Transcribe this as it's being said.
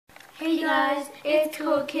Hey guys, it's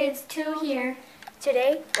KoolKID 2 here.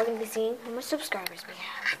 Today, we're going to be seeing how much subscribers we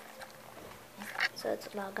have. So let's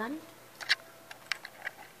log on.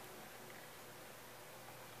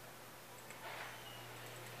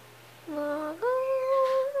 Log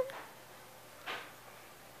on.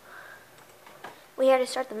 We had to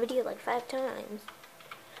start the video like 5 times.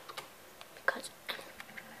 Because...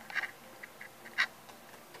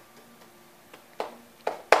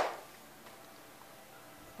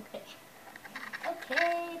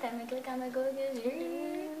 Okay, time to click on the KoolKID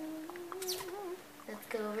here. Let's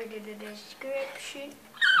go over to the description.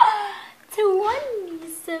 20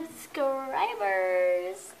 subscribers.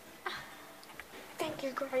 Thank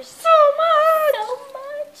you guys so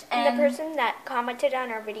much. And the person that commented on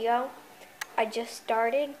our video, I just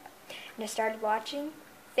started watching.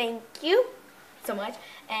 Thank you so much.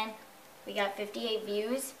 And we got 58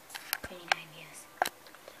 views. 29 views. Oh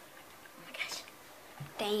my gosh.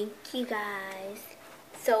 Thank you guys.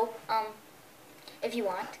 So, if you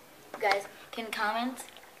want, you guys can comment,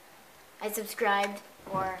 I subscribed,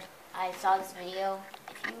 or I saw this video.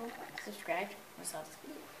 If you subscribed or saw this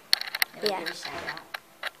video, maybe give a shout out.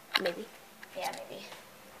 Maybe. Yeah, maybe.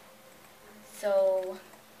 So,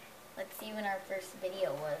 let's see when our first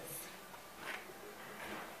video was.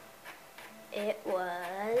 It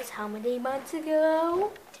was how many months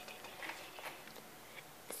ago?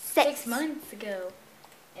 6 months ago.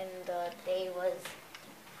 And the day was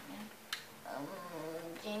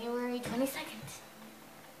January 22nd.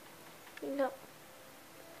 Nope.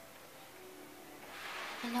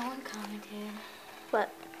 And no one commented.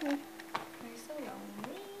 But We're so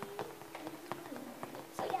lonely.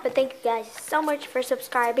 So yeah. But thank you guys so much for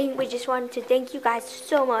subscribing. We just wanted to thank you guys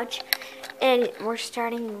so much. And we're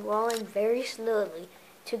starting rolling very slowly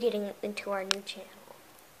to getting into our new channel.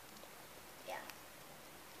 Yeah.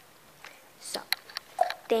 So,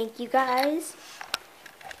 thank you guys.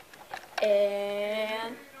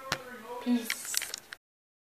 And Peace.